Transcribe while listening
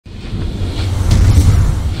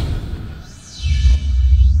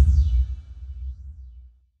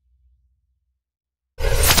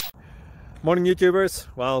Morning YouTubers.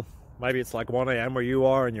 Well, maybe it's like 1 a.m. where you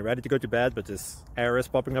are and you're ready to go to bed, but this error is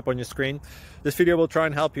popping up on your screen. This video will try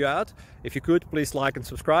and help you out. If you could, please like and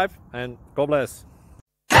subscribe, and God bless.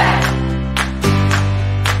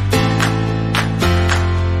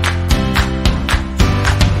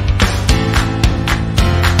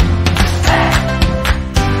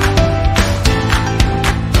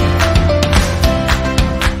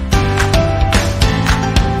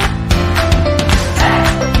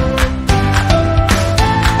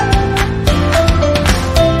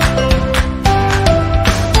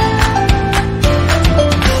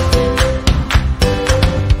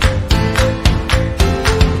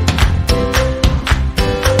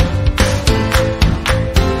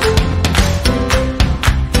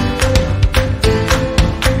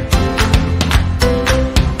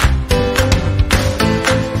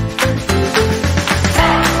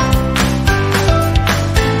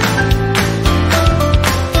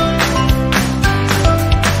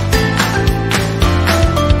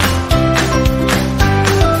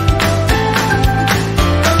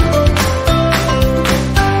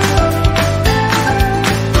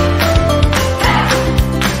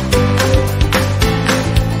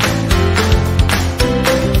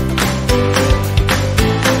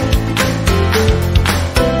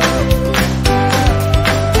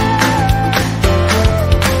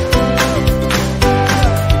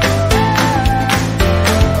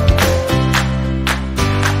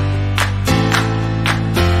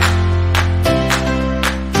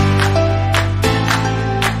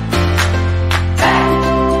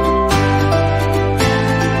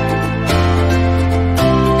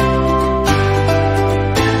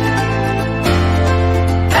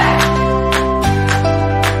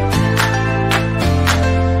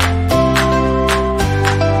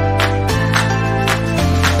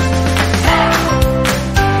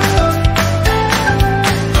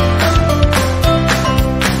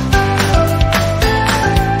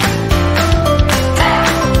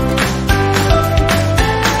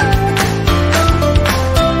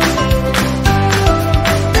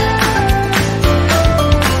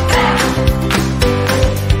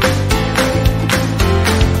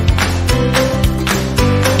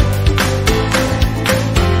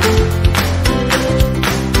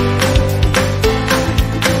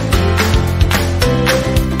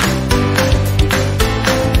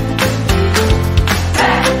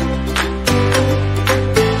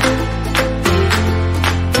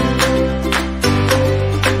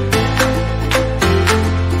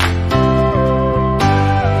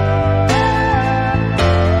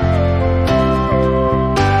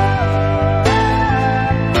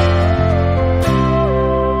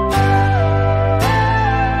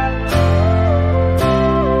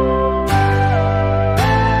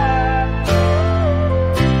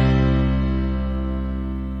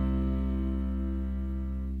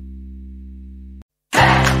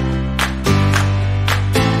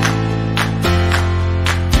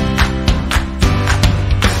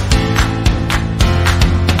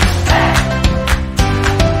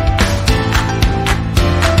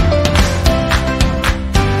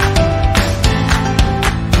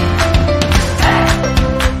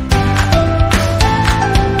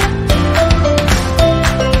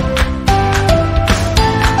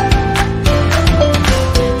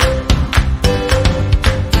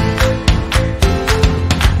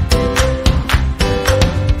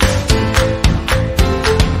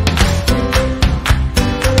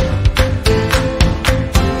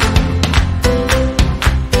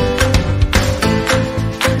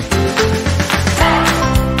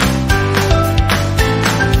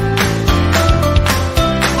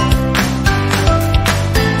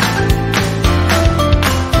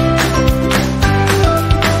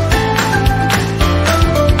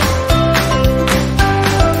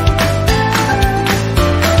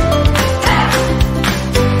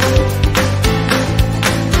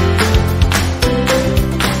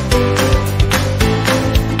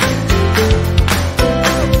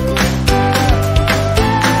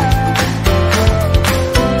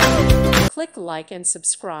 Click like and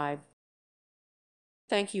subscribe.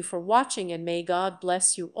 Thank you for watching, and may God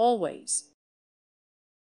bless you always.